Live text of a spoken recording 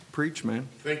Preach, man.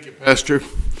 Thank you, Pastor.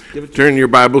 Turn your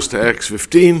Bibles to Acts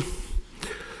 15.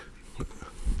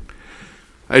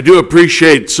 I do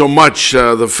appreciate so much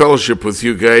the fellowship with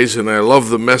you guys, and I love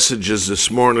the messages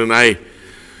this morning. I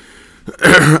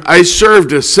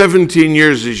served 17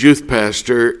 years as youth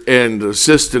pastor and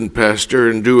assistant pastor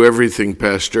and do everything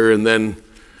pastor, and then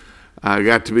I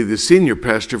got to be the senior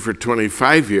pastor for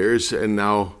 25 years, and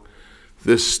now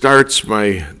this starts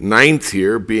my 9th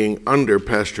year being under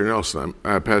Pastor Nelson,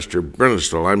 Pastor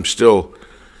Brennistel. I'm still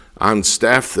on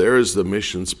staff there as the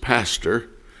missions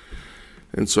pastor.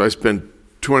 And so I spent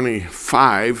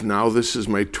 25, now this is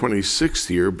my 26th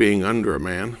year being under a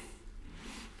man,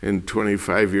 and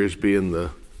 25 years being the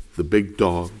big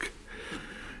dog.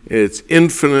 And it's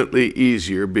infinitely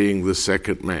easier being the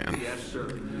second man. Yes,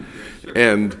 sir.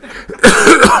 And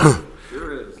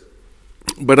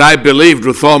but I believed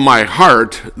with all my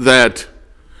heart that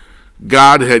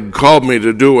God had called me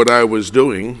to do what I was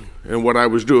doing, and what I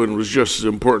was doing was just as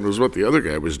important as what the other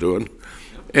guy was doing.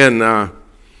 And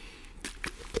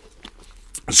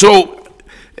so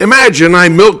imagine I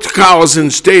milked cows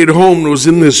and stayed home and was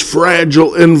in this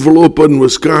fragile envelope in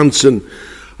Wisconsin,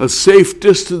 a safe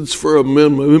distance for a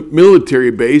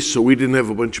military base, so we didn't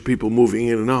have a bunch of people moving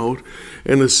in and out,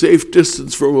 and a safe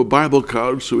distance from a Bible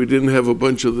college, so we didn't have a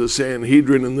bunch of the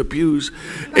Sanhedrin in the pews.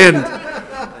 And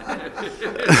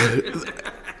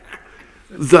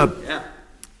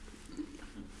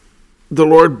the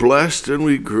Lord blessed, and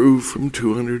we grew from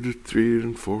 200 to 300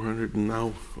 and 400, and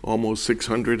now almost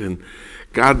 600, and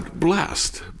God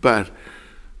blessed. But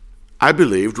I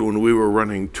believed when we were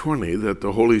running 20 that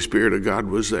the Holy Spirit of God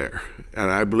was there.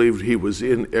 And I believed He was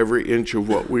in every inch of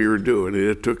what we were doing. And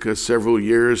it took us several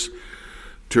years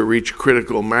to reach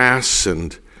critical mass.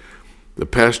 And the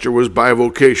pastor was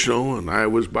bivocational, and I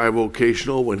was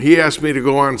bivocational. When he asked me to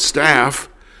go on staff,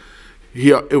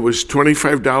 it was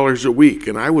 $25 a week,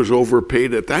 and I was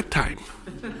overpaid at that time.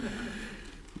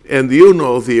 And you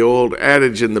know the old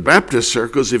adage in the Baptist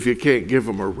circles, if you can't give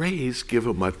them a raise, give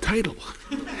them a title.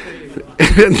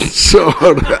 And so,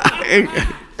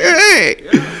 hey,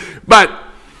 but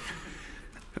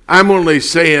I'm only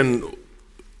saying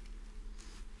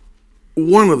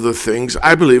one of the things,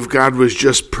 I believe God was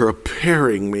just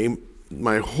preparing me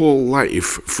my whole life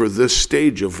for this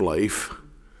stage of life.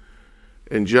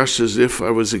 And just as if I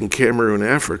was in Cameroon,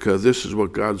 Africa, this is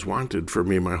what God's wanted for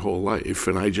me my whole life.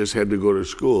 And I just had to go to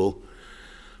school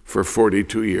for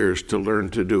 42 years to learn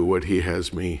to do what He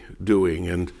has me doing.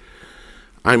 And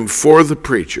I'm for the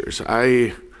preachers.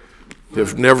 I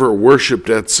have never worshiped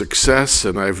at success,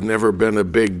 and I've never been a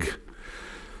big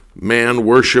man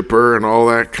worshiper and all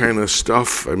that kind of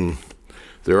stuff. And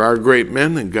there are great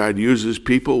men, and God uses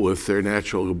people with their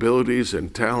natural abilities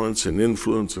and talents and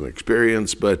influence and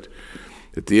experience, but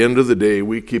at the end of the day,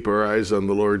 we keep our eyes on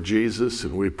the Lord Jesus,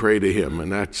 and we pray to Him,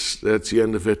 and that's the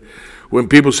end of it. When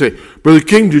people say, Brother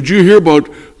King, did you hear about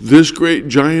this great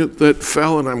giant that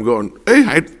fell? And I'm going,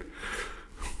 hey,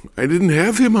 I didn't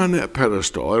have him on that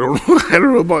pedestal. I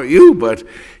don't know about you, but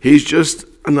he's just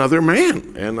another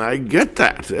man, and I get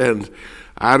that. And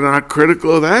I'm not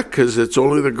critical of that, because it's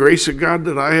only the grace of God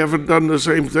that I haven't done the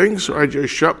same thing, so I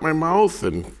just shut my mouth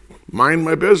and mind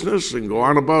my business and go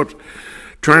on about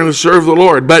trying to serve the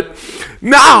Lord. But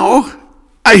now,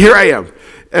 here I am,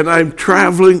 and I'm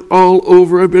traveling all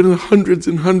over. I've been in hundreds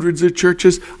and hundreds of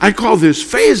churches. I call this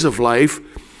phase of life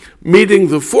meeting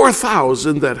the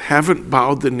 4,000 that haven't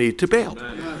bowed the knee to Baal.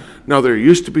 Amen. Now, there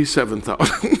used to be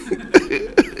 7,000.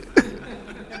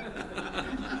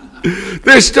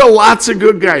 There's still lots of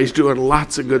good guys doing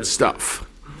lots of good stuff.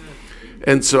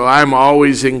 And so I'm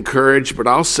always encouraged, but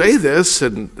I'll say this,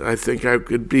 and I think I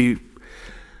could be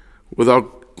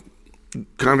without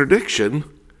contradiction,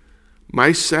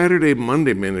 my Saturday,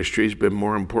 Monday ministry has been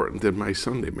more important than my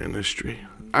Sunday ministry.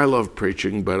 I love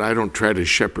preaching, but I don't try to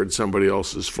shepherd somebody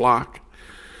else's flock.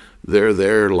 They're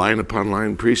there, line upon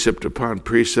line, precept upon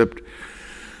precept.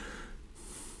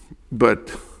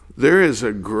 But there is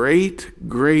a great,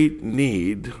 great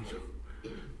need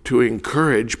to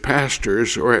encourage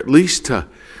pastors, or at least to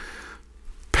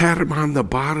pat them on the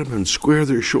bottom and square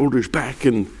their shoulders back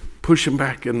and push them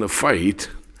back in the fight,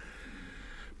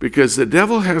 because the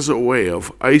devil has a way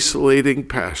of isolating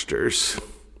pastors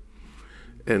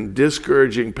and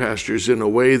discouraging pastors in a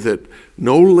way that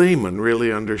no layman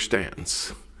really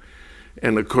understands.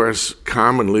 And of course,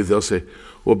 commonly they'll say,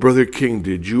 well, Brother King,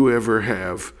 did you ever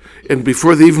have? And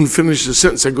before they even finish the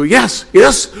sentence, I go, yes,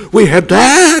 we had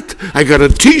that. I got a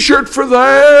t-shirt for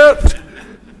that.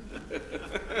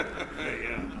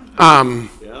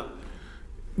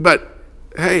 But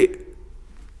hey,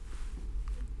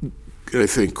 I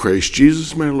thank Christ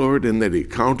Jesus my Lord, and that he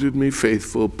counted me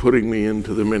faithful, putting me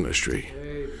into the ministry.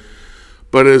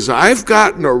 But as I've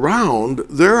gotten around,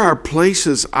 there are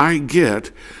places I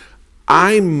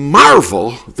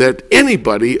marvel that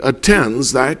anybody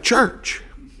attends that church.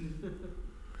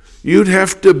 You'd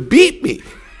have to beat me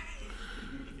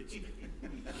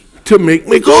to make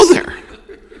me go there.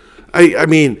 I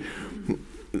mean,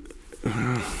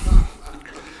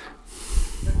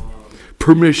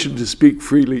 permission to speak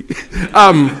freely.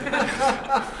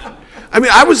 I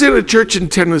was in a church in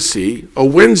Tennessee, a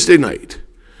Wednesday night.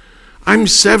 I'm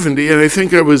 70, and I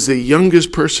think I was the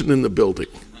youngest person in the building.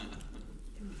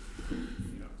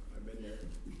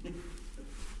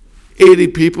 80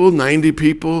 people, 90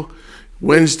 people,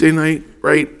 Wednesday night,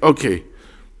 right? Okay.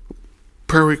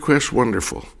 Prayer request,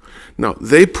 wonderful. Now,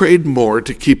 they prayed more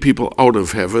to keep people out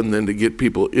of heaven than to get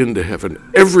people into heaven.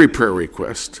 Every prayer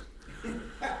request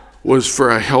was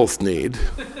for a health need.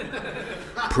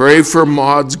 Pray for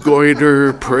Maud's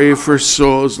goiter, pray for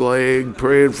So's leg,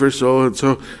 praying for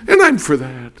so-and-so, and I'm for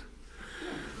that.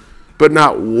 But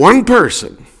not one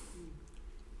person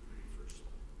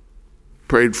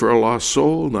prayed for a lost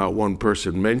soul, not one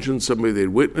person mentioned somebody they'd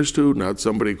witnessed to, not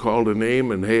somebody called a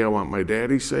name and, hey, I want my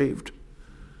daddy saved.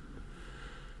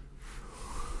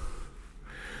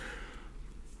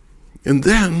 And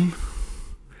then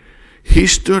he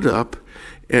stood up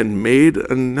and made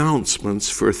announcements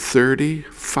for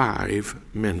 35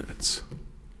 minutes.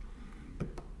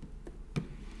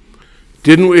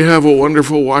 Didn't we have a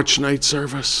wonderful watch night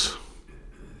service?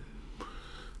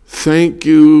 Thank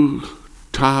you,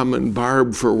 Tom and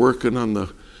Barb, for working on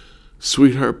the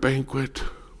Sweetheart Banquet.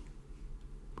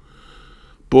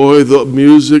 Boy, the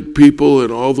music people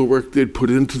and all the work they'd put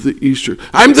into the Easter.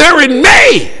 I'm there in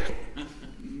May!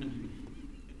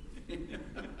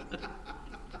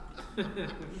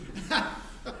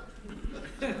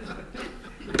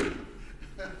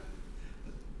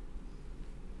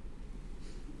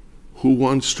 Who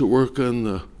wants to work on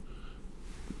the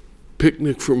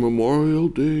picnic for Memorial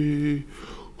Day?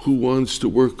 Who wants to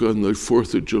work on the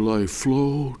 4th of July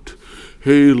float?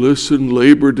 Hey, listen,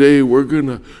 Labor Day, we're going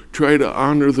to try to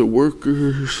honor the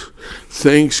workers.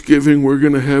 Thanksgiving, we're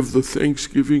going to have the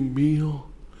Thanksgiving meal.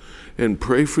 And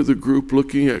pray for the group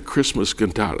looking at Christmas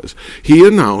cantatas. He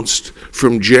announced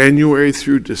from January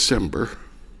through December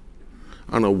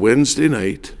on a Wednesday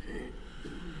night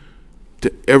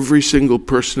to every single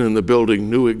person in the building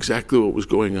knew exactly what was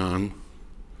going on.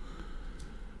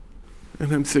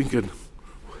 And I'm thinking,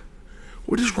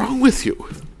 what is wrong with you?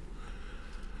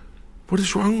 What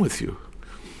is wrong with you?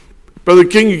 Brother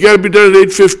King, you got to be done at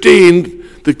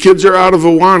 8:15. The kids are out of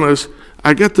Awanas.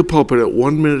 I got the pulpit at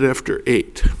 1 minute after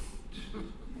 8.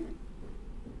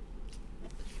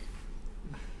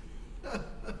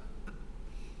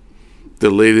 The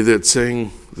lady that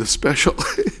sang the special,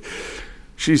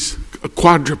 she's a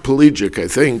quadriplegic, I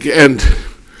think, and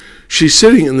she's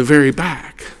sitting in the very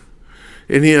back.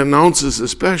 And he announces the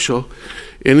special,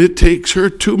 and it takes her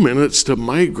 2 minutes to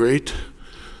migrate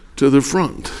to the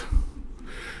front.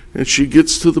 And she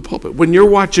gets to the pulpit. When you're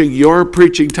watching your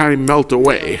preaching time melt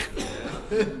away,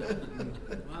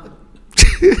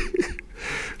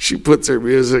 she puts her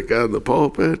music on the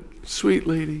pulpit. Sweet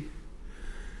lady.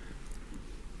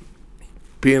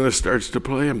 Pianist starts to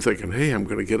play. I'm thinking, hey, I'm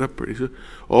going to get up pretty soon.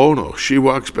 Oh, no. She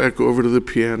walks back over to the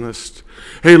pianist.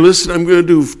 Hey, listen, I'm going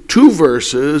to do 2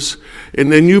 verses,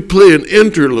 and then you play an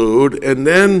interlude, and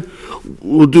then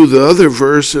we'll do the other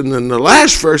verse, and then the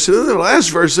last verse, and then the last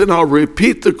verse, and I'll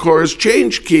repeat the chorus,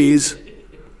 change keys.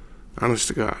 Honest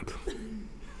to God.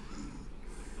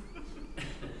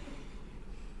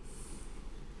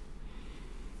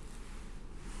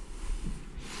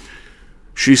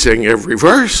 She sang every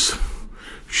verse.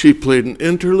 She played an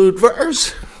interlude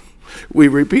verse. We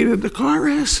repeated the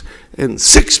chorus, and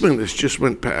 6 minutes just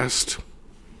went past.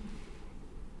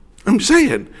 I'm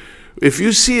saying, if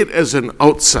you see it as an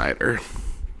outsider,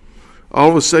 all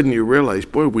of a sudden you realize,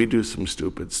 boy, we do some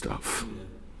stupid stuff.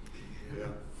 Yeah.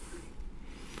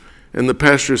 And the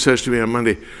pastor says to me on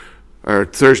Monday or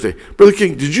Thursday, Brother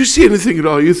King, did you see anything at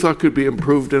all you thought could be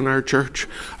improved in our church?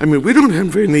 I mean, we don't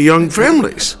have any young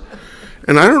families.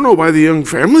 And I don't know why the young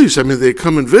families, they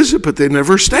come and visit, but they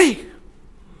never stay.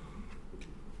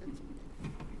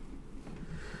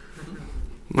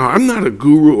 Now, I'm not a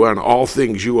guru on all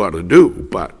things you ought to do,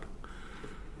 but,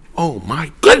 oh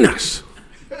my goodness.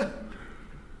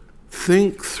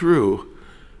 Think through.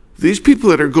 These people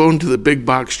that are going to the big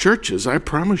box churches, I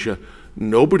promise you,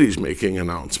 nobody's making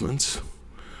announcements.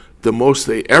 The most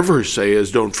they ever say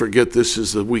is, don't forget this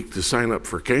is the week to sign up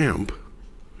for camp.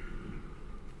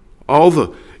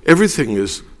 Everything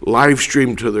is live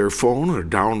streamed to their phone or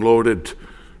downloaded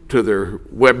to their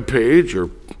web page or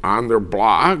on their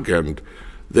blog, and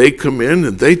they come in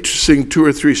and they sing 2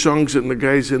 or 3 songs and the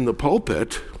guy's in the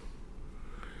pulpit.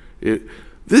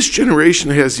 This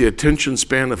generation has the attention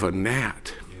span of a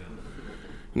gnat.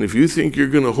 And if you think you're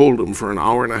going to hold them for an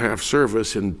hour and a half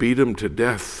service and beat them to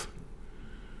death,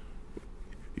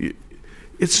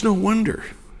 it's no wonder.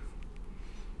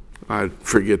 I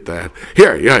forget that.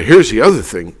 Here's the other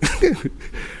thing.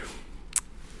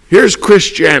 Here's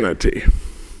Christianity.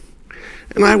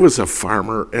 And I was a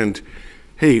farmer, and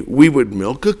hey, we would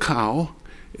milk a cow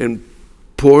and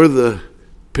pour the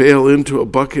pail into a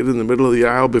bucket in the middle of the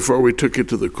aisle before we took it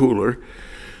to the cooler.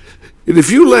 And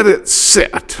if you let it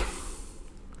sit,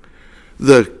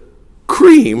 the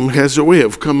cream has a way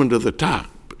of coming to the top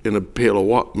in a pail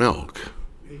of milk.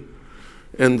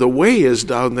 And the whey is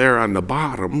down there on the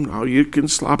bottom. Now you can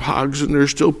slop hogs and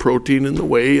there's still protein in the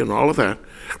whey and all of that.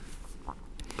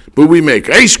 But we make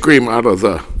ice cream out of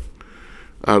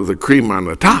the cream on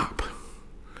the top.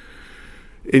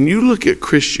 And you look at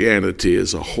Christianity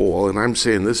as a whole, and I'm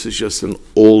saying this is just an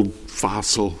old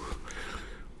fossil.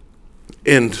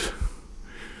 And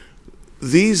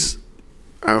these,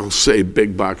 I'll say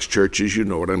big box churches, you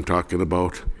know what I'm talking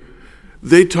about.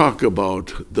 They talk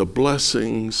about the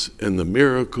blessings and the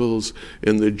miracles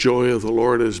and the joy of the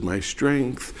Lord is my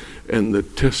strength and the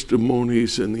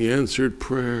testimonies and the answered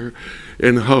prayer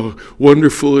and how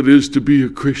wonderful it is to be a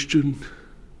Christian.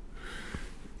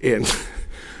 And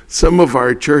some of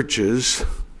our churches,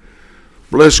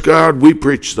 bless God, we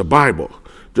preach the Bible.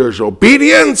 There's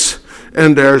obedience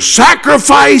and there's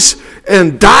sacrifice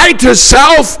and die to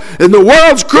self, and the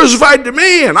world's crucified to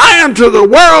me, and I am to the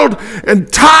world,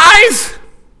 and tithe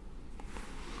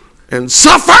and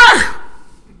suffer.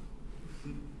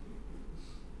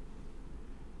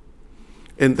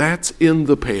 And that's in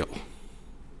the pale.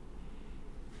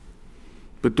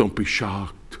 But don't be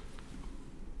shocked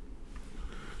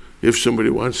if somebody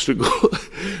wants to go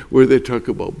where they talk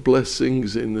about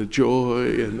blessings and the joy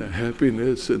and the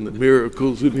happiness and the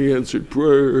miracles and the answered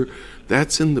prayer.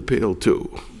 That's in the pale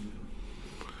too.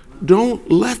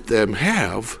 Don't let them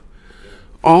have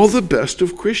all the best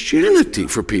of Christianity,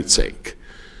 for Pete's sake.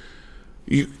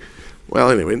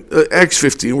 Anyway, Acts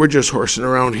 15, we're just horsing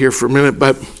around here for a minute,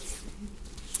 but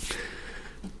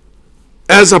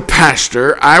as a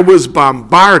pastor, I was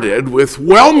bombarded with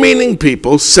well-meaning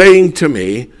people saying to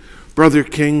me, Brother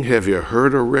King, have you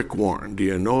heard of Rick Warren? Do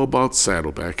you know about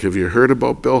Saddleback? Have you heard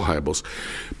about Bill Hybels?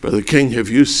 Brother King, have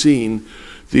you seen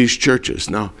these churches?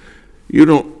 Now,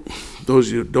 those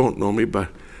of you who don't know me, but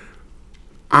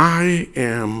I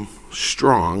am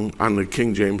strong on the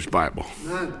King James Bible.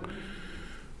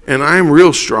 And I'm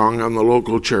real strong on the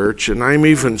local church, and I'm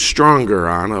even stronger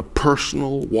on a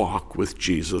personal walk with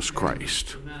Jesus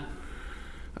Christ.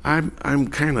 I'm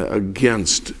kind of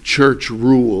against church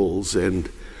rules and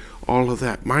all of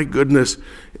that. My goodness,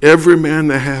 every man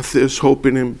that hath this hope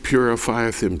in him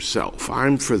purifieth himself.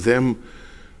 I'm for them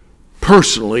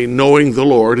personally knowing the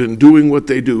Lord and doing what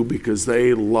they do because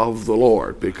they love the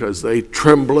Lord, because they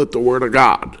tremble at the word of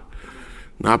God,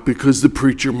 not because the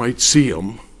preacher might see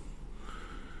them.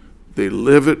 They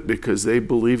live it because they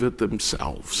believe it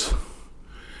themselves.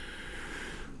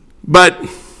 But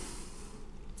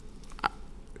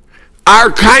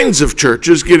our kinds of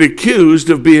churches get accused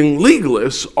of being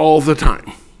legalists all the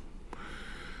time.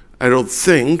 I don't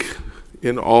think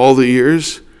in all the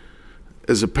years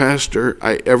as a pastor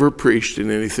I ever preached in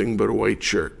anything but a white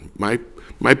shirt. My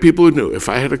people knew if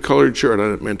I had a colored shirt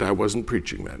on, it meant I wasn't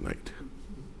preaching that night.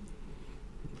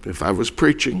 If I was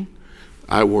preaching,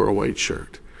 I wore a white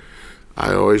shirt.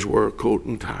 I always wore a coat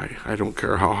and tie. I don't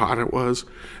care how hot it was.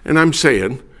 And I'm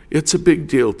saying it's a big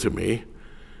deal to me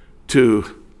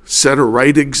to set a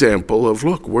right example of,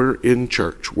 look, we're in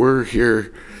church. We're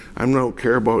here. I don't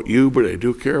care about you, but I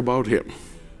do care about him.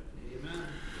 Amen.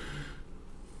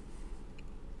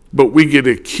 But we get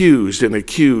accused of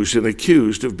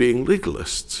being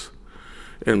legalists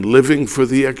and living for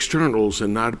the externals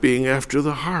and not being after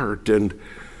the heart. And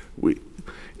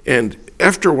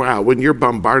after a while, when you're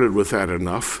bombarded with that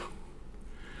enough,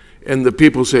 and the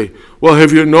people say, well,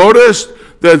 have you noticed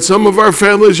that some of our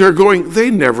families are going? They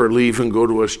never leave and go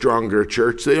to a stronger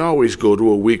church. They always go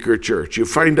to a weaker church. You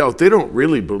find out they don't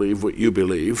really believe what you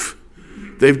believe.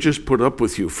 They've just put up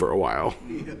with you for a while.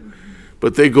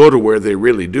 But they go to where they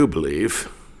really do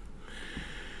believe.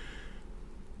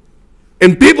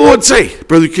 And people would say,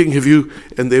 Brother King, have you?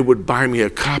 And they would buy me a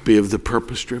copy of The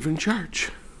Purpose-Driven Church.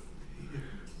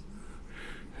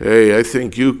 Hey, I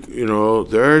think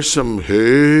there's some, are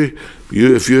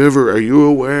you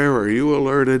aware, are you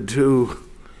alerted to?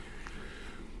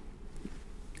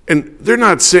 And they're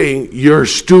not saying you're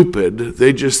stupid.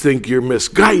 They just think you're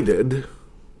misguided.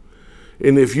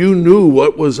 And if you knew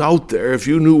what was out there, if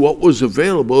you knew what was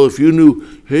available, if you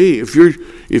knew, hey, if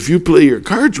you play your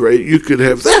cards right, you could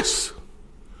have this.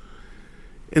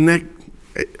 And that,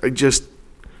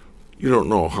 you don't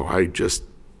know how I just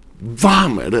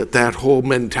vomit at that whole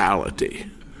mentality.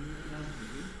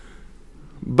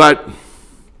 But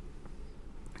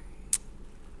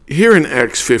here in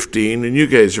Acts 15, and you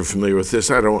guys are familiar with this,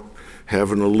 I don't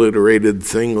have an alliterated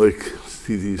thing like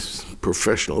these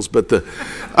professionals, but the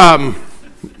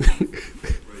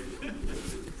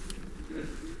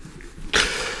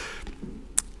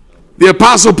the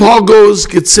Apostle Paul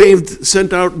gets saved,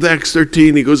 sent out in Acts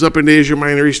 13. He goes up into Asia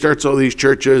Minor. He starts all these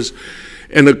churches.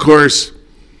 And, of course,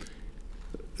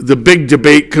 the big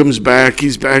debate comes back.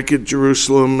 He's back at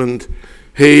Jerusalem. And,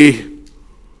 hey,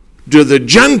 do the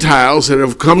Gentiles that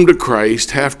have come to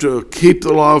Christ have to keep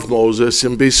the law of Moses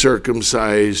and be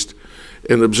circumcised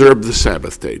and observe the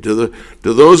Sabbath day? Do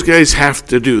those guys have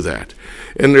to do that?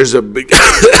 And there's a big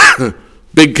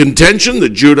big contention. The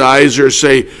Judaizers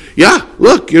say, yeah,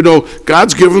 look,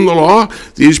 God's given the law,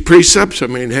 these precepts. I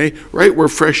mean, hey, right, we're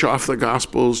fresh off the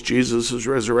Gospels. Jesus is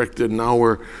resurrected. Now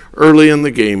we're early in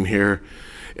the game here.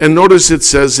 And notice it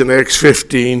says in Acts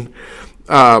 15,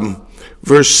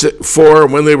 verse 4,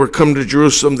 when they were come to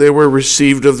Jerusalem, they were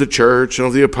received of the church and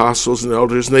of the apostles and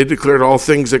elders, and they declared all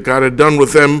things that God had done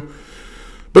with them.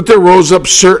 But there rose up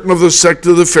certain of the sect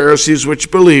of the Pharisees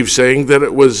which believed, saying that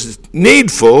it was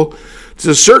needful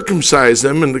to circumcise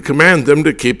them and to command them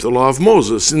to keep the law of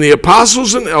Moses. And the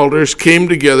apostles and elders came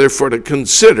together for to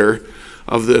consider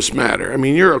of this matter. I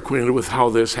mean, you're acquainted with how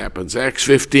this happens. Acts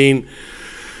 15.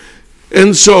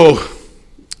 And so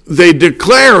they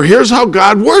declare, here's how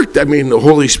God worked. I mean, the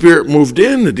Holy Spirit moved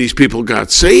in, and these people got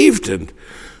saved, and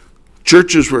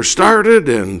churches were started,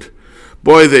 and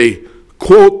boy, they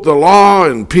quote the law,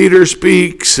 and Peter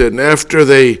speaks, and after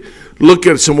they look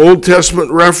at some Old Testament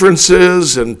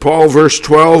references, and Paul, verse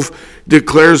 12,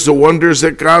 declares the wonders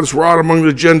that God's wrought among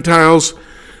the Gentiles.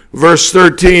 Verse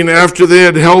 13, after they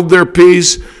had held their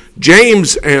peace,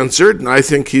 James answered, and I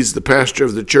think he's the pastor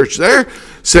of the church there,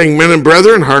 saying, men and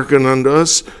brethren, hearken unto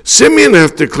us. Simeon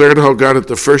hath declared how God at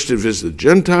the first did visit the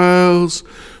Gentiles.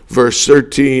 Verse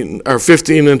 15,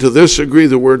 into this agree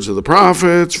the words of the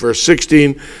prophets. Verse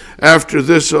 16, after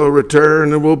this I'll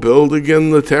return and will build again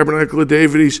the tabernacle of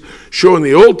David. He's showing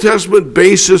the Old Testament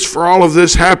basis for all of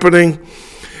this happening.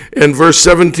 In verse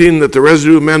 17, that the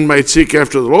residue of men might seek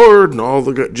after the Lord, and all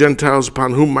the Gentiles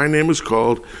upon whom my name is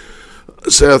called,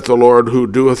 saith the Lord, who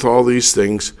doeth all these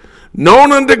things.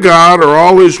 Known unto God are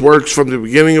all his works from the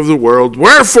beginning of the world.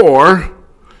 Wherefore,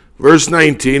 verse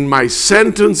 19, my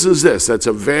sentence is this. That's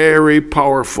a very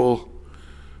powerful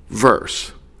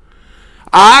verse.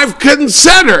 I've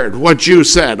considered what you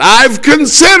said. I've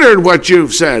considered what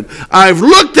you've said. I've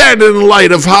looked at it in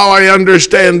light of how I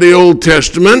understand the Old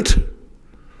Testament.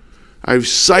 I've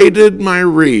cited my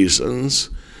reasons,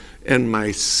 and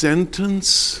my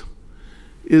sentence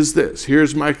is this.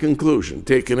 Here's my conclusion.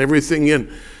 Taking everything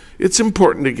in, it's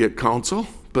important to get counsel,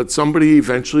 but somebody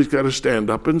eventually's got to stand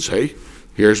up and say,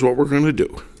 here's what we're going to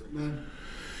do. Amen.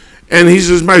 And he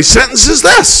says, my sentence is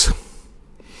this.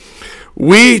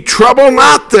 We trouble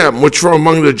not them which from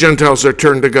among the Gentiles are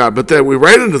turned to God, but that we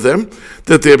write unto them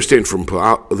that they abstain from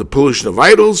the pollution of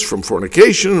idols, from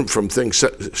fornication, from things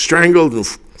strangled, and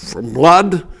from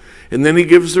blood. And then he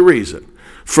gives the reason.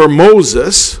 For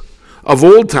Moses of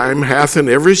old time hath in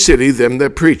every city them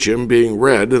that preach him, being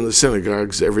read in the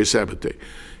synagogues every Sabbath day.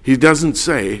 He doesn't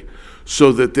say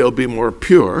so that they'll be more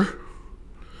pure.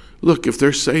 Look, if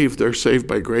they're saved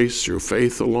by grace through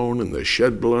faith alone in the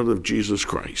shed blood of Jesus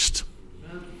Christ.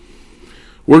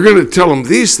 We're going to tell them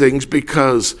these things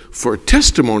because, for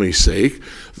testimony's sake,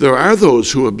 there are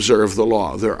those who observe the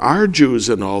law. There are Jews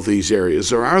in all these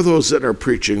areas. There are those that are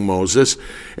preaching Moses.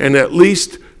 And at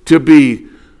least to be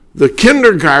the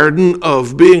kindergarten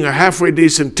of being a halfway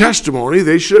decent testimony,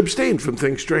 they should abstain from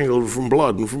things strangled, from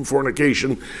blood, and from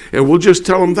fornication. And we'll just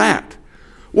tell them that.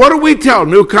 What do we tell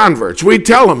new converts? We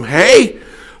tell them, hey,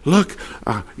 look,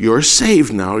 you're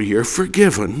saved now. You're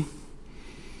forgiven.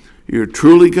 You're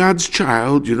truly God's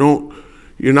child. You're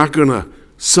not going to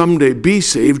someday be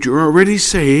saved. You're already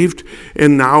saved.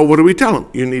 And now what do we tell them?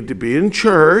 You need to be in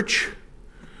church.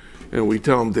 And we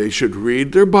tell them they should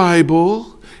read their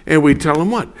Bible. And we tell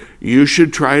them what? You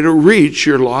should try to reach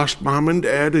your lost mom and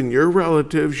dad and your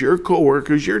relatives, your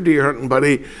coworkers, your deer hunting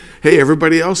buddy. Hey,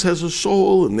 everybody else has a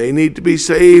soul and they need to be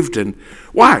saved. And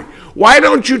why? Why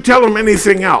don't you tell them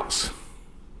anything else?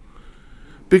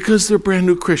 Because they're brand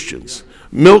new Christians.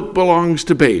 Milk belongs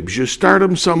to babes. You start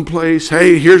them someplace.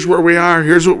 Hey, here's where we are.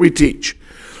 Here's what we teach.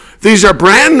 These are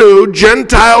brand new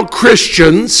Gentile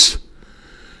Christians.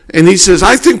 And he says,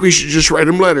 I think we should just write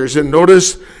them letters. And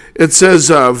notice it says,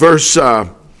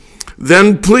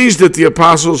 then pleased at the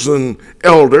apostles and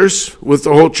elders with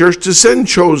the whole church to send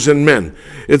chosen men.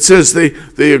 It says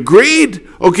they agreed,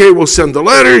 okay, we'll send the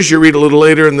letters. You read a little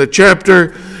later in the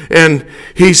chapter, and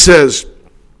he says,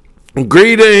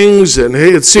 greetings, and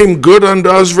hey, it seemed good unto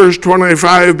us, verse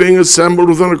 25, being assembled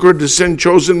with one accord to send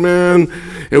chosen men,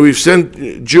 and we've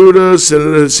sent Judas,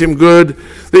 and it seemed good,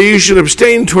 that you should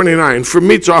abstain, 29, from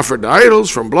meats offered to idols,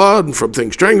 from blood, and from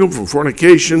things strangled, from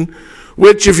fornication,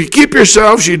 which if you keep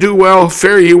yourselves, you do well,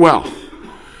 fare ye well.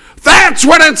 That's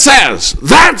what it says.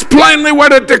 That's plainly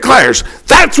what it declares.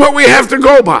 That's what we have to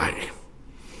go by.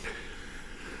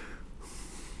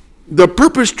 The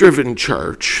purpose-driven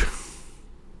church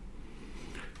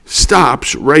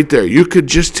stops right there. You could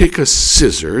just take a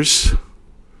scissors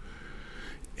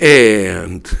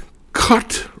and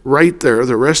cut right there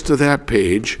the rest of that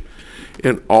page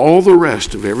and all the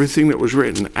rest of everything that was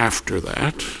written after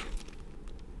that.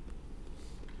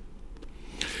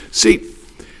 See,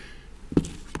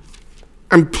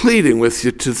 I'm pleading with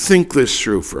you to think this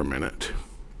through for a minute.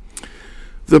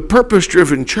 The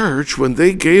purpose-driven church, when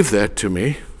they gave that to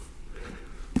me,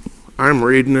 I'm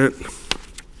reading it.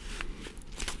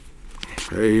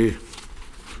 Hey,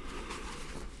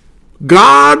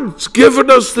 God's given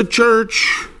us the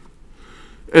church,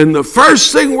 and the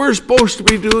first thing we're supposed to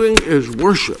be doing is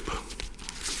worship.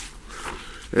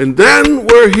 And then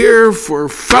we're here for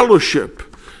fellowship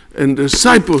and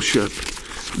discipleship.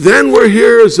 Then we're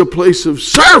here as a place of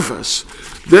service.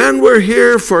 Then we're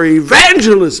here for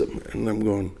evangelism. And I'm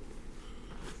going,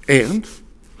 and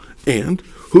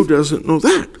who doesn't know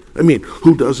that? I mean,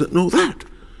 who doesn't know that?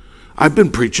 I've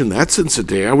been preaching that since the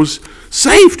day I was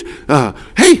saved.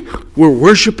 Hey, we're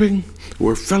worshiping,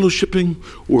 we're fellowshipping,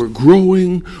 we're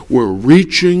growing, we're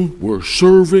reaching, we're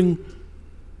serving.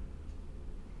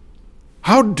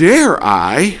 How dare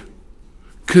I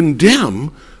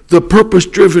condemn the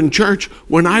purpose-driven church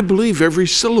when I believe every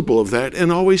syllable of that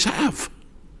and always have?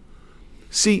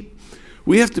 See,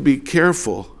 we have to be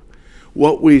careful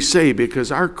what we say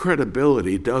because our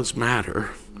credibility does matter.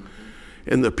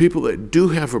 And the people that do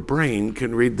have a brain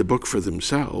can read the book for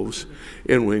themselves.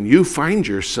 And when you find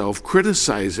yourself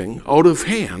criticizing out of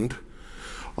hand,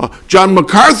 John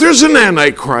MacArthur's an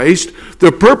antichrist,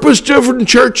 the purpose-driven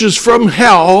church is from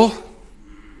hell.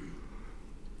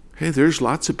 Hey, there's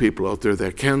lots of people out there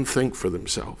that can think for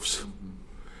themselves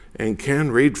and can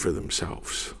read for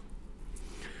themselves.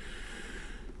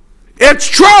 It's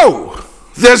true.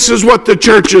 This is what the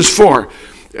church is for.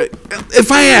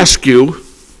 If I ask you,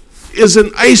 is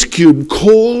an ice cube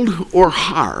cold or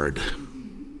hard?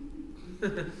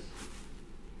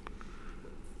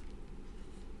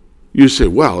 You say,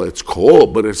 well, it's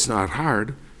cold, but it's not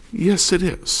hard. Yes, it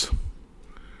is.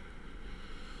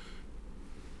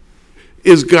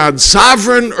 Is God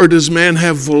sovereign or does man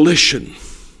have volition?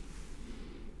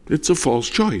 It's a false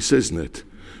choice, isn't it?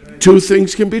 Right. Two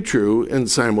things can be true and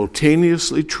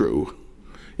simultaneously true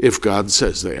if God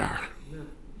says they are.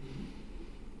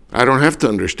 I don't have to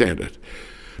understand it.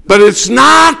 But it's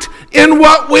not in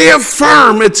what we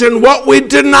affirm, it's in what we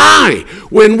deny.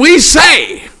 When we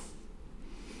say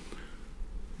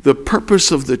the purpose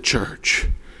of the church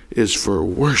is for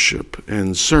worship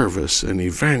and service and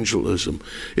evangelism.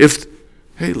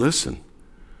 Hey, listen,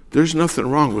 there's nothing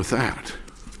wrong with that.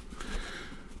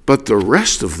 But the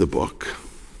rest of the book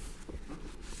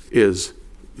is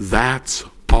that's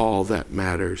all that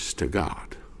matters to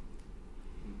God.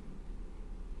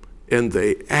 And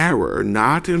they err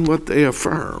not in what they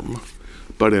affirm,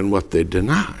 but in what they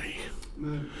deny.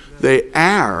 They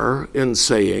err in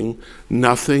saying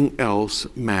nothing else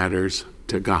matters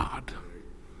to God.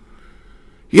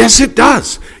 Yes, it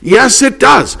does. Yes, it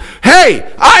does.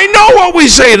 Hey, I know what we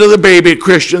say to the baby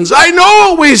Christians. I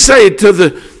know what we say to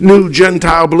the new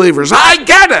Gentile believers. I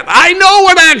get it. I know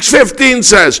what Acts 15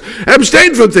 says.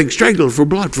 Abstain from things strangled, from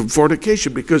blood, from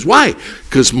fornication. Because why?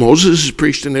 Because Moses is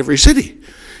preached in every city.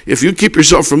 If you keep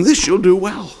yourself from this, you'll do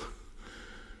well.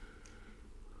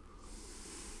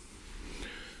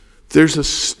 There's a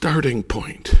starting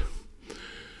point.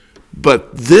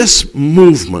 But this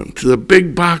movement, the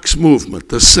big box movement,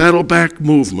 the saddleback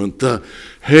movement, the,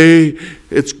 hey,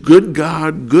 It's good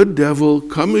God, good devil,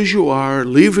 come as you are,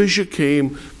 leave as you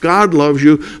came. God loves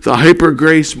you. The hyper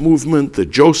grace movement, the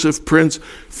Joseph Prince,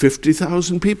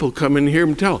 50,000 people come and hear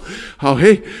him tell how,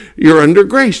 hey, you're under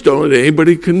grace. Don't let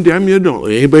anybody condemn you. Don't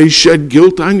let anybody shed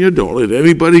guilt on you. Don't let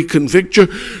anybody convict you.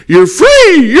 You're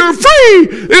free. You're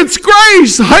free. It's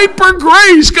grace, hyper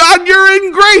grace. God, you're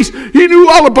in grace. He knew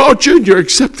all about you, and you're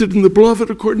accepted in the beloved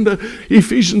according to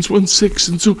Ephesians 1:6.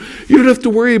 And so you don't have to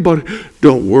worry about it.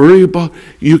 Don't worry about it.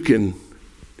 You can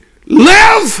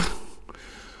live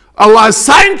a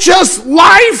licentious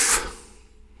life,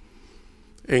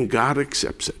 and God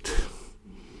accepts it.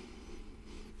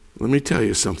 Let me tell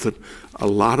you something. A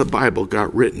lot of Bible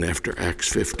got written after Acts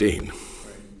 15.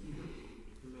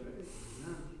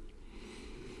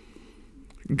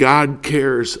 God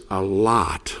cares a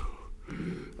lot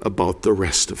about the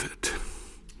rest of it.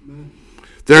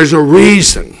 There's a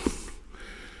reason.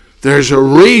 There's a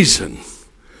reason.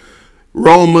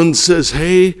 Romans says,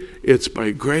 hey, it's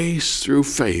by grace through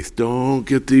faith. Don't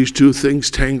get these two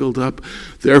things tangled up.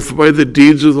 Therefore, by the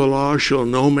deeds of the law shall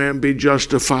no man be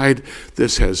justified.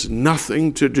 This has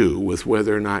nothing to do with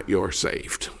whether or not you're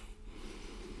saved.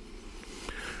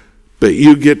 But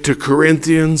you get to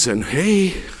Corinthians and,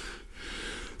 hey,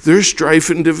 there's strife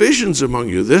and divisions among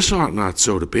you. This ought not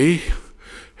so to be.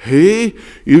 Hey,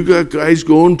 you got guys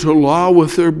going to law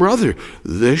with their brother.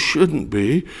 This shouldn't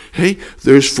be. Hey,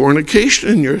 there's fornication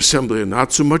in your assembly, and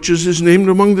not so much as is named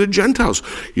among the Gentiles.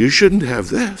 You shouldn't have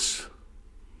this.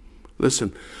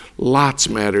 Listen, lots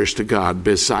matters to God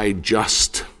beside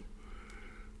just.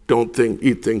 Don't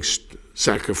eat things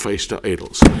sacrificed to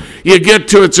idols. You get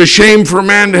to it's a shame for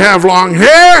man to have long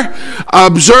hair.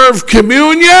 Observe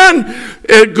communion.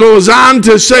 It goes on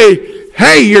to say,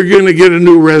 hey, you're going to get a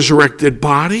new resurrected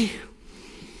body.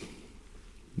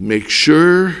 Make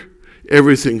sure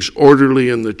everything's orderly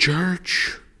in the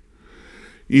church.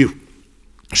 You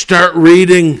start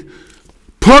reading,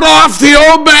 put off the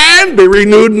old man, be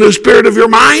renewed in the spirit of your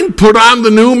mind. Put on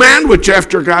the new man, which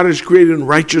after God is created in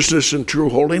righteousness and true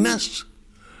holiness.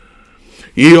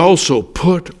 Ye also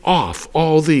put off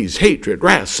all these, hatred,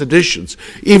 wrath, seditions,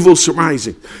 evil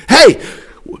surmising. Hey,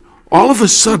 all of a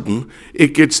sudden,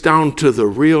 it gets down to the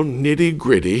real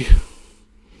nitty-gritty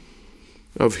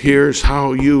of here's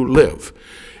how you live.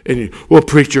 And you, well,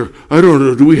 preacher, I don't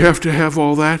know, do we have to have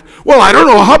all that? Well, I don't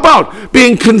know. How about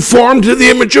being conformed to the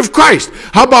image of Christ?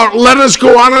 How about let us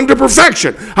go on unto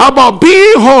perfection? How about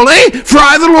be holy, for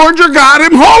I, the Lord your God,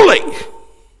 am holy?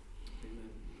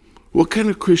 What kind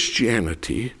of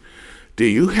Christianity do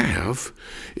you have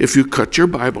if you cut your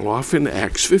Bible off in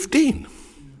Acts 15?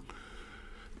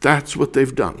 That's what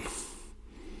they've done.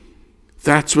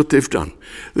 That's what they've done.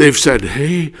 They've said,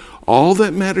 hey, all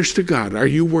that matters to God, are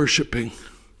you worshiping?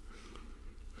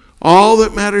 All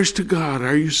that matters to God,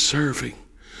 are you serving?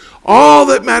 All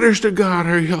that matters to God,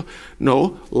 are you...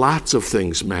 No, lots of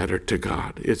things matter to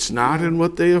God. It's not in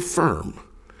what they affirm.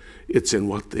 It's in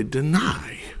what they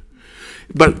deny.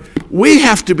 But we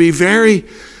have to be very,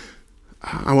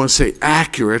 I want to say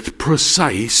accurate,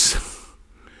 precise.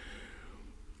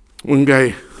 One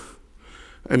guy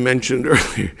I mentioned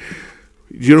earlier,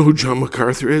 do you know who John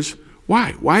MacArthur is?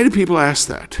 Why? Why do people ask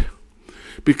that?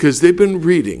 Because they've been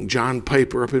reading John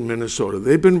Piper up in Minnesota.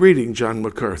 They've been reading John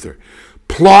MacArthur.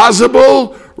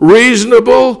 Plausible,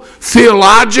 reasonable,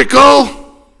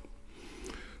 theological,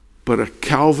 but a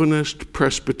Calvinist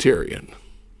Presbyterian.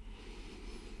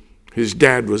 His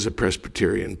dad was a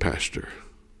Presbyterian pastor.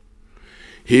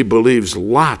 He believes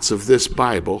lots of this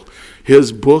Bible.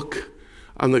 His book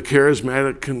on the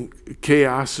charismatic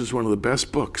chaos is one of the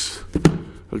best books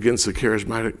against the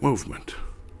charismatic movement.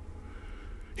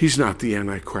 He's not the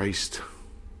Antichrist.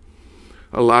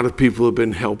 A lot of people have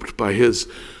been helped by his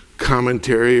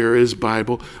commentary or his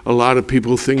Bible. A lot of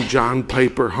people think John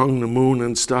Piper hung the moon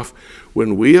and stuff.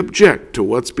 When we object to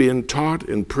what's being taught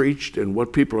and preached and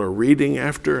what people are reading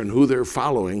after and who they're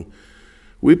following,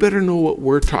 we better know what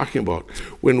we're talking about.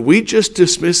 When we just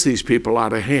dismiss these people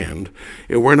out of hand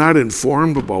and we're not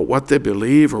informed about what they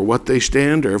believe or what they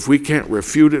stand, or if we can't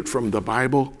refute it from the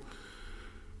Bible,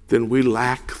 then we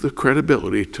lack the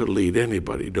credibility to lead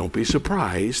anybody. Don't be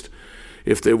surprised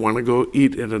if they want to go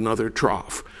eat at another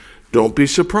trough. Don't be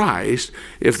surprised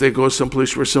if they go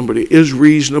someplace where somebody is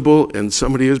reasonable and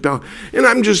somebody is bound. And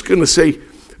I'm just going to say,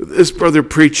 this brother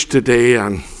preached today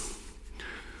on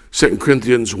 2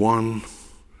 Corinthians 1,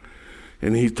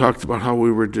 and he talked about how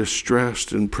we were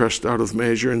distressed and pressed out of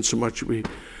measure, and so much we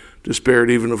despaired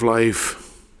even of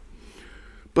life.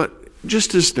 But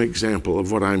just as an example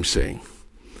of what I'm saying,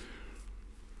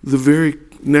 the very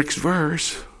next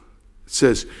verse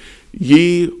says,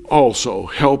 Ye also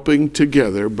helping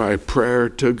together by prayer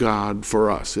to God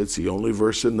for us. It's the only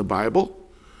verse in the Bible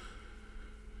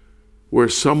where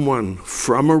someone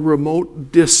from a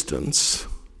remote distance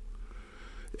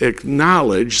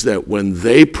acknowledged that when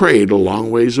they prayed a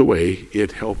long ways away,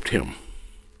 it helped him.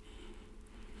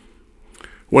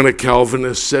 When a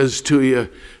Calvinist says to you,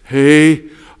 hey,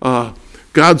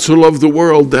 God so loved the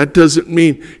world, that doesn't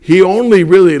mean he only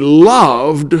really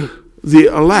loved the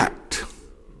elect.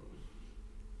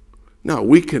 Now,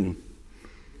 we can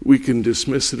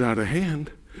dismiss it out of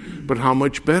hand, but how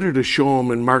much better to show them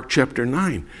in Mark chapter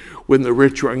 9 when the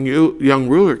rich young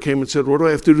ruler came and said, what do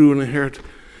I have to do to inherit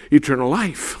eternal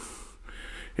life?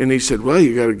 And he said, well,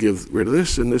 you got to give rid of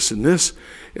this and this and this.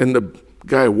 And the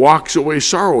guy walks away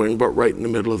sorrowing, but right in the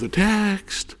middle of the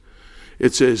text,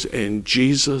 it says, and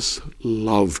Jesus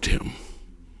loved him.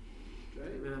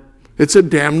 It's a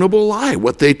damnable lie.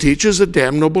 What they teach is a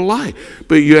damnable lie.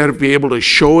 But you have to be able to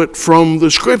show it from the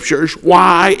scriptures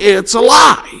why it's a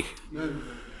lie.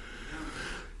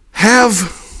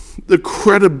 Have the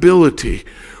credibility.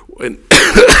 When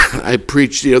I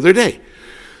preached the other day,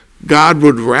 God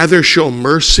would rather show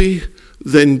mercy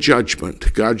than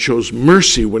judgment. God shows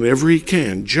mercy whenever he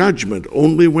can, judgment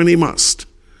only when he must.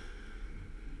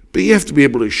 But you have to be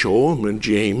able to show him in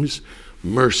James,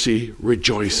 mercy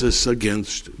rejoices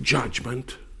against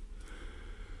judgment.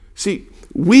 See,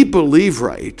 we believe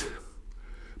right,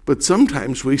 but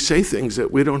sometimes we say things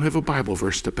that we don't have a Bible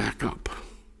verse to back up.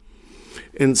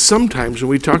 And sometimes when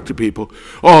we talk to people,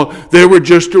 oh, they were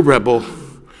just a rebel.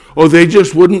 Oh, they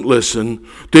just wouldn't listen.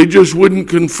 They just wouldn't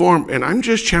conform. And I'm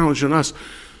just challenging us.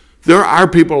 There are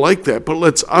people like that, but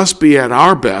let's us be at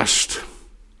our best.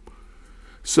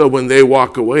 So when they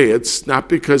walk away, it's not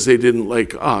because they didn't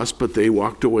like us, but they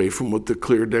walked away from what the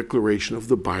clear declaration of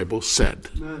the Bible said.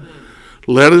 Amen.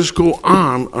 Let us go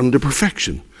on unto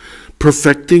perfection,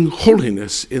 perfecting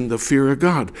holiness in the fear of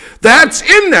God. That's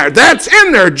in there. That's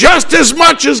in there just as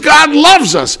much as God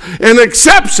loves us and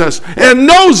accepts us and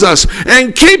knows us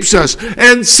and keeps us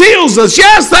and seals us.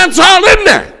 Yes, that's all in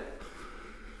there.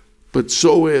 But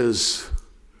so is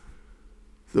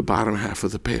the bottom half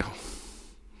of the pail.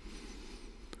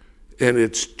 And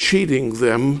it's cheating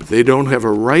them. They don't have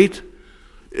a right.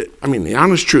 I mean, the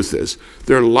honest truth is,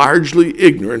 they're largely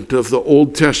ignorant of the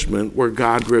Old Testament where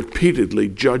God repeatedly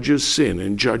judges sin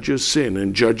and judges sin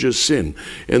and judges sin.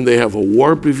 And they have a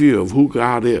warped view of who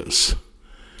God is.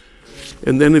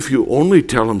 And then if you only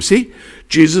tell them, see,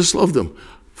 Jesus loved them.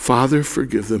 Father,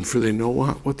 forgive them, for they know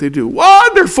not what they do.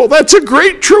 Wonderful. That's a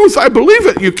great truth. I believe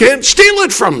it. You can't steal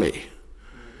it from me.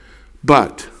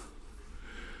 But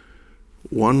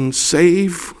one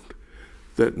saved,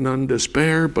 that none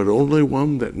despair, but only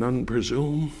one that none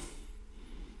presume.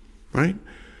 Right?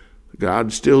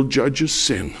 God still judges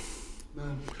sin.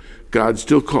 God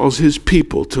still calls his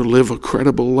people to live a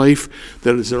credible life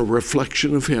that is a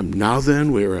reflection of him. Now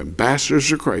then, we are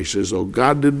ambassadors of Christ, as though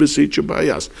God did beseech you by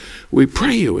us. We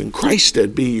pray you, in Christ's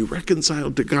stead, be ye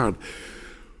reconciled to God.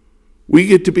 We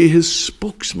get to be his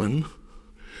spokesman.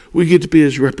 We get to be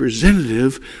his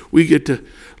representative. We get to,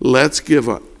 let's give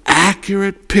an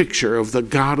accurate picture of the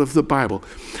God of the Bible.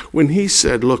 When he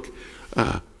said, look,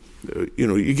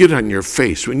 you get on your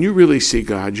face. When you really see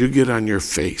God, you get on your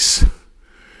face.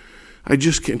 I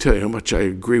just can't tell you how much I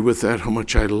agree with that, how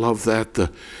much I love that.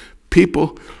 The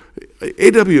people,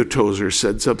 A.W. Tozer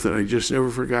said something I just never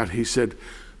forgot. He said,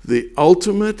 the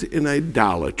ultimate in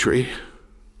idolatry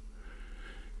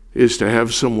is to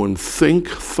have someone think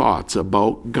thoughts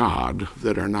about God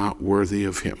that are not worthy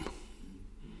of him.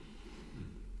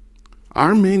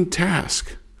 Our main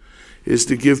task is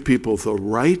to give people the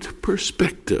right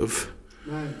perspective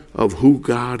of who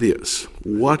God is,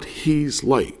 what he's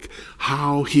like,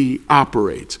 how he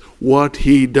operates, what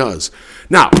he does.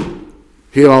 Now,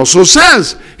 he also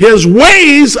says his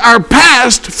ways are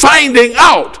past finding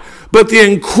out, but the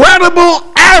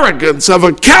incredible arrogance of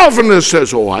a Calvinist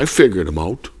says, oh, I figured him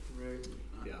out.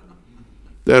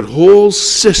 That whole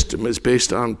system is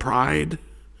based on pride.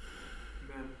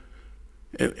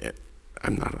 And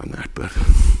I'm not on that, but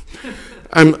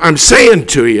I'm saying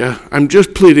to you, I'm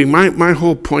just pleading, my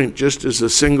whole point, just as a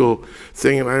single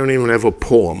thing, and I don't even have a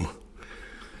poem,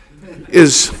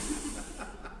 is,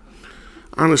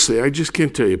 honestly, I just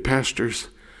can't tell you, pastors,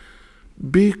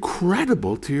 be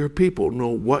credible to your people. Know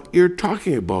what you're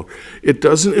talking about. It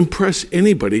doesn't impress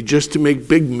anybody just to make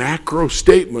big macro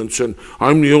statements and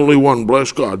I'm the only one,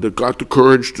 bless God, that got the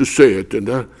courage to say it.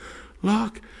 And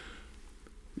look,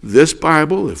 this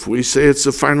Bible, if we say it's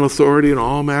the final authority in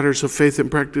all matters of faith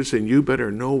and practice, then you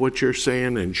better know what you're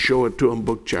saying and show it to them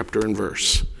book, chapter, and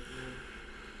verse.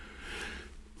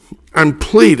 I'm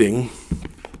pleading,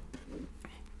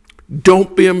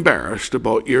 don't be embarrassed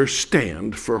about your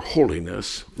stand for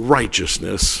holiness,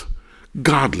 righteousness,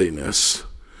 godliness.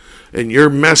 And your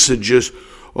message is,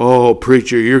 oh,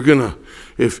 preacher, you're going to,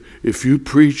 if you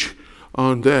preach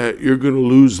on that, you're going to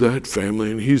lose that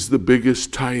family, and he's the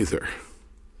biggest tither.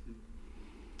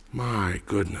 My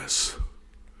goodness.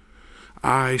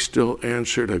 I still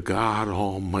answer to God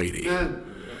Almighty.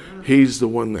 He's the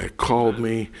one that called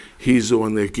me. He's the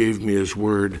one that gave me his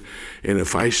word. And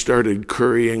if I started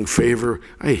currying favor,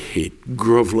 I hate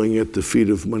groveling at the feet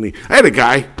of money. I had a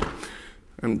guy,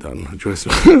 I'm done.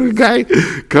 A guy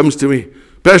comes to me,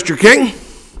 Pastor King,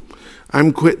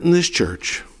 I'm quitting this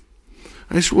church.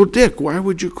 I said, well, Dick, why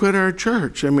would you quit our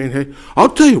church? I mean, hey, I'll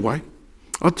tell you why.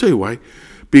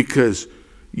 Because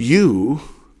you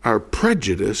are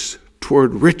prejudiced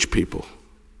toward rich people.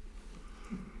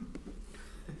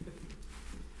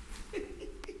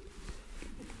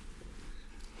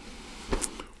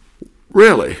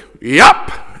 Really?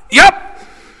 Yep.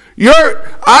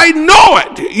 I know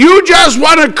it. You just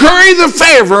want to curry the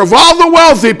favor of all the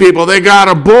wealthy people. They got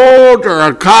a boat or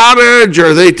a cottage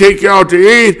or they take you out to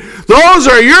eat. Those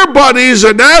are your buddies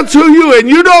and that's who you, and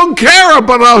you don't care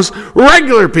about us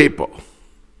regular people.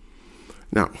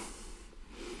 Now,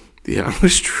 the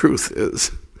honest truth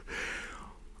is,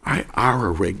 I are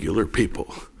a regular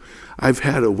people. I've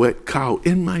had a wet cow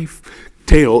in my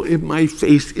tail, in my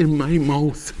face, in my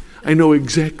mouth. I know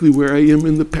exactly where I am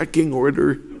in the pecking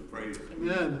order.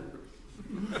 Amen.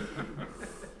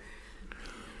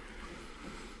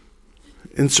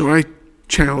 And so I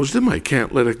challenged him. I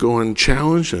can't let it go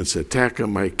unchallenged. And it's an attack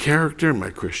on my character, my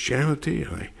Christianity.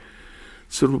 And I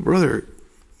said, well, brother,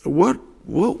 what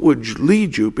would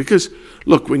lead you? Because,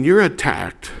 look, when you're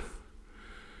attacked,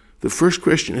 the first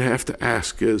question you have to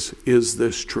ask is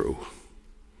this true?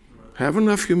 Have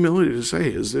enough humility to say,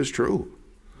 is this true?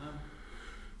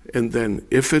 And then,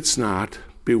 if it's not,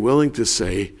 be willing to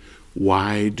say,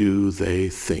 why do they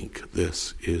think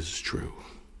this is true?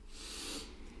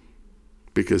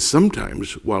 Because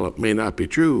sometimes, while it may not be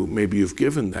true, maybe you've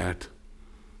given that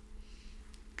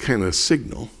kind of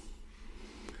signal.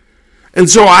 And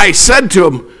so I said to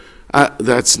him,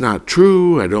 that's not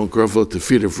true. I don't grovel at the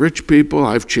feet of rich people.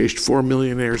 I've chased 4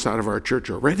 millionaires out of our church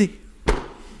already.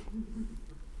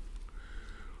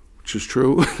 Which is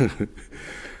true.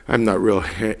 I'm not real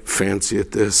fancy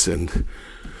at this. And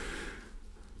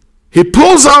he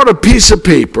pulls out a piece of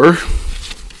paper.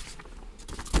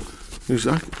 He's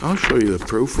like, I'll show you the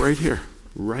proof right here.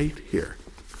 Right here.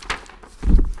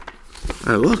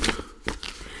 Now look.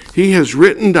 He has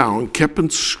written down,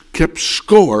 kept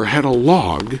score, had a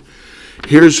log.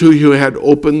 Here's who you had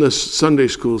open the Sunday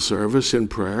school service in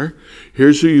prayer.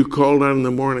 Here's who you called on in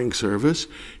the morning service.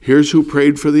 Here's who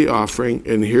prayed for the offering.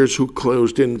 And here's who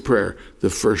closed in prayer the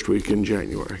first week in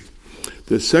January.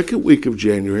 The second week of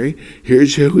January,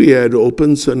 here's who he had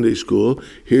open Sunday school.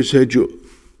 He had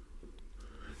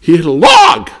a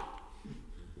log.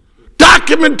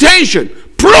 Documentation.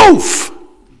 Proof.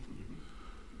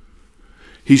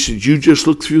 He said, you just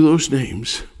look through those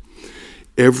names.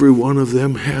 Every one of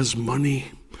them has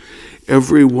money.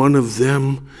 Every one of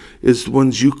them is the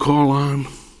ones you call on.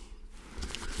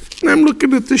 And I'm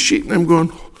looking at the sheet and I'm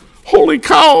going, holy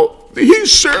cow,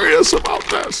 he's serious about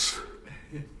this.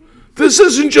 This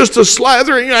isn't just a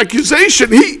slathering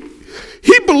accusation.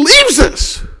 He believes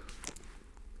this.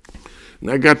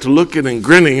 And I got to looking and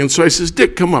grinning, and so I says,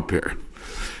 Dick, come up here.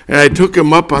 And I took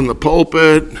him up on the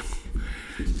pulpit,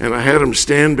 and I had him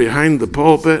stand behind the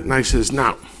pulpit, and I says,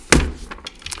 now,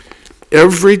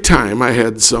 every time I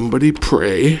had somebody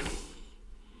pray,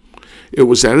 it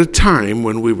was at a time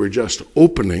when we were just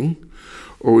opening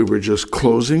or we were just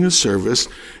closing a service,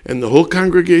 and the whole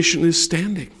congregation is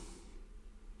standing.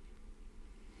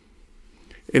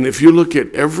 And if you look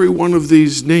at every one of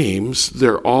these names,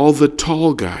 they're all the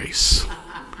tall guys.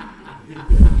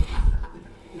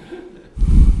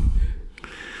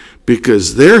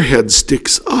 Because their head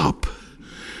sticks up.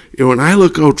 And when I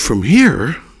look out from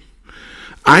here,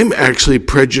 I'm actually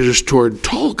prejudiced toward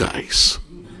tall guys.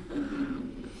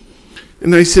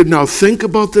 And I said, now think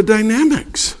about the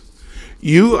dynamics.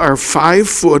 You are 5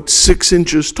 foot 6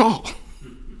 inches tall.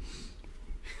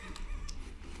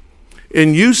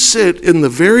 And you sit in the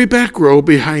very back row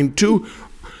behind 2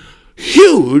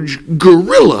 huge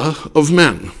gorilla of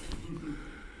men.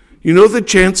 You know the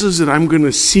chances that I'm going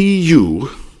to see you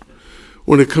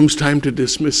when it comes time to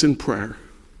dismiss in prayer?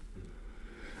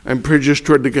 I'm prejudiced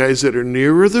toward the guys that are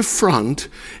nearer the front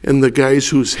and the guys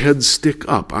whose heads stick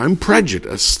up. I'm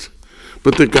prejudiced,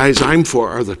 but the guys I'm for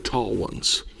are the tall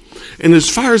ones. And as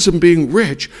far as them being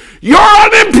rich, you're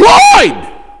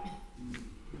unemployed!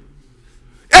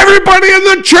 everybody in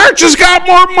the church has got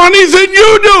more money than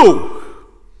you do.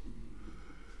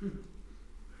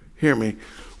 Hear me.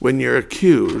 When you're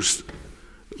accused,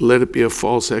 let it be a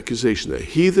false accusation, that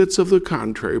he that's of the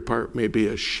contrary part may be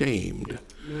ashamed,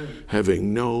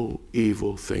 having no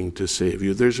evil thing to say of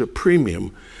you. There's a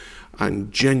premium on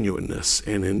genuineness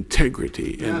and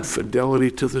integrity and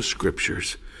fidelity to the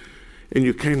scriptures. And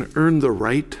you can earn the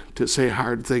right to say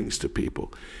hard things to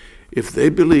people. If they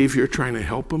believe you're trying to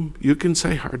help them, you can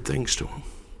say hard things to them.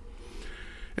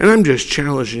 And I'm just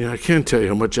challenging you. I can't tell you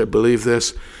how much I believe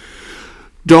this.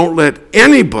 Don't let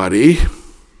anybody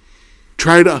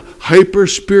try to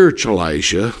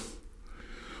hyper-spiritualize you,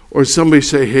 or somebody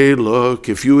say, hey, look,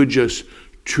 if you would just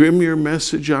trim your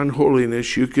message on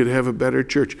holiness, you could have a better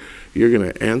church. You're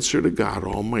going to answer to God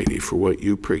Almighty for what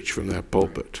you preach from that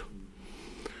pulpit.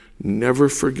 Never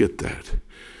forget that.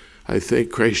 I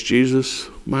thank Christ Jesus,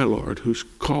 my Lord, who's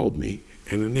called me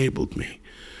and enabled me.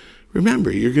 Remember,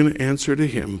 you're going to answer to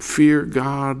him. Fear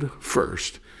God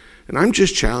first. And I'm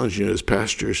just challenging you as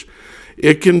pastors.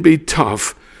 It can be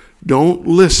tough. Don't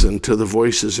listen to the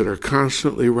voices that are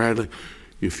constantly rattling.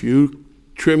 If you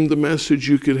trim the message,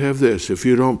 you could have this. If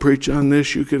you don't preach on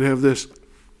this, you could have this.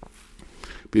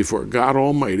 Before God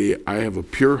Almighty, I have a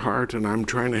pure heart, and I'm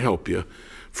trying to help you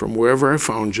from wherever I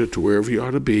found you to wherever you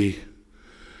ought to be.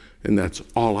 And that's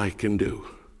all I can do.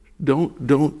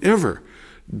 Don't ever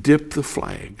dip the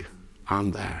flag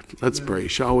on that. Let's pray,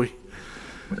 shall we?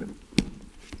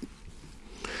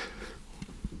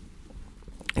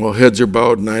 Well, heads are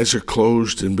bowed and eyes are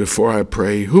closed, and before I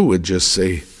pray, who would just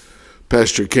say,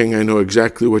 Pastor King, I know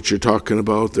exactly what you're talking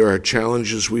about. There are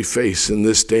challenges we face in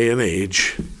this day and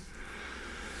age.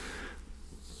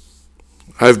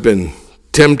 I've been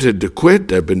tempted to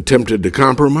quit. I've been tempted to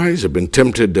compromise. I've been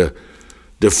tempted to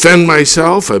defend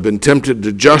myself. I've been tempted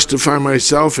to justify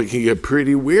myself. It can get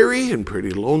pretty weary and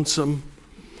pretty lonesome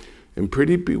and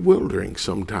pretty bewildering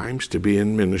sometimes to be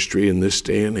in ministry in this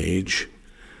day and age.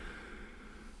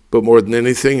 But more than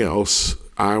anything else,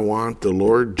 I want the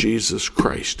Lord Jesus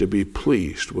Christ to be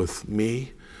pleased with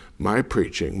me, my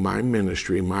preaching, my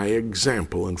ministry, my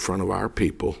example in front of our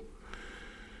people.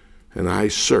 And I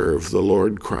serve the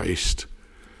Lord Christ.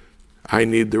 I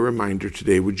need the reminder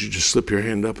today. Would you just slip your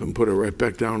hand up and put it right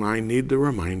back down? I need the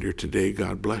reminder today.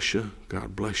 God bless you.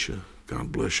 God bless you.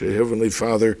 God bless you. Heavenly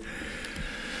Father,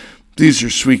 these are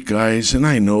sweet guys, and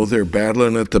I know they're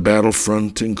battling at the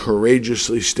battlefront and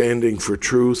courageously standing for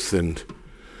truth. And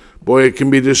boy, it can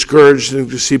be discouraging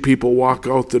to see people walk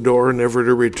out the door never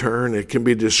to return. It can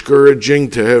be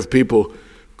discouraging to have people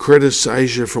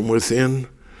criticize you from within.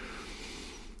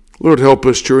 Lord, help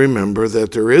us to remember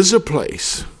that there is a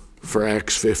place for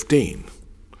Acts 15,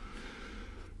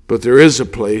 but there is a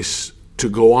place to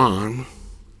go on,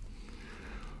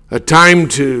 a time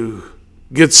to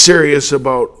get serious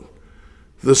about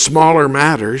the smaller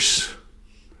matters,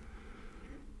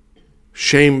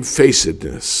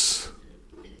 shamefacedness,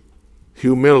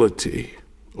 humility,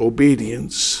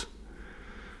 obedience.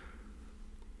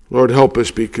 Lord, help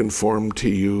us be conformed to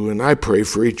you. And I pray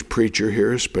for each preacher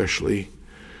here especially.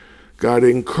 God,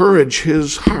 encourage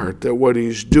his heart that what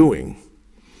he's doing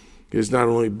is not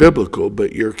only biblical,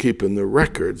 but you're keeping the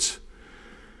records.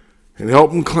 And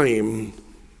help him claim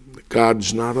that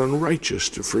God's not unrighteous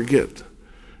to forget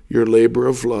your labor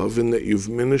of love, and that you've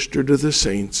ministered to the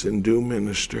saints and do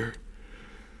minister.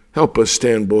 Help us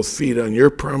stand both feet on your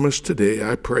promise today,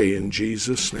 I pray in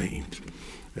Jesus' name.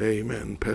 Amen.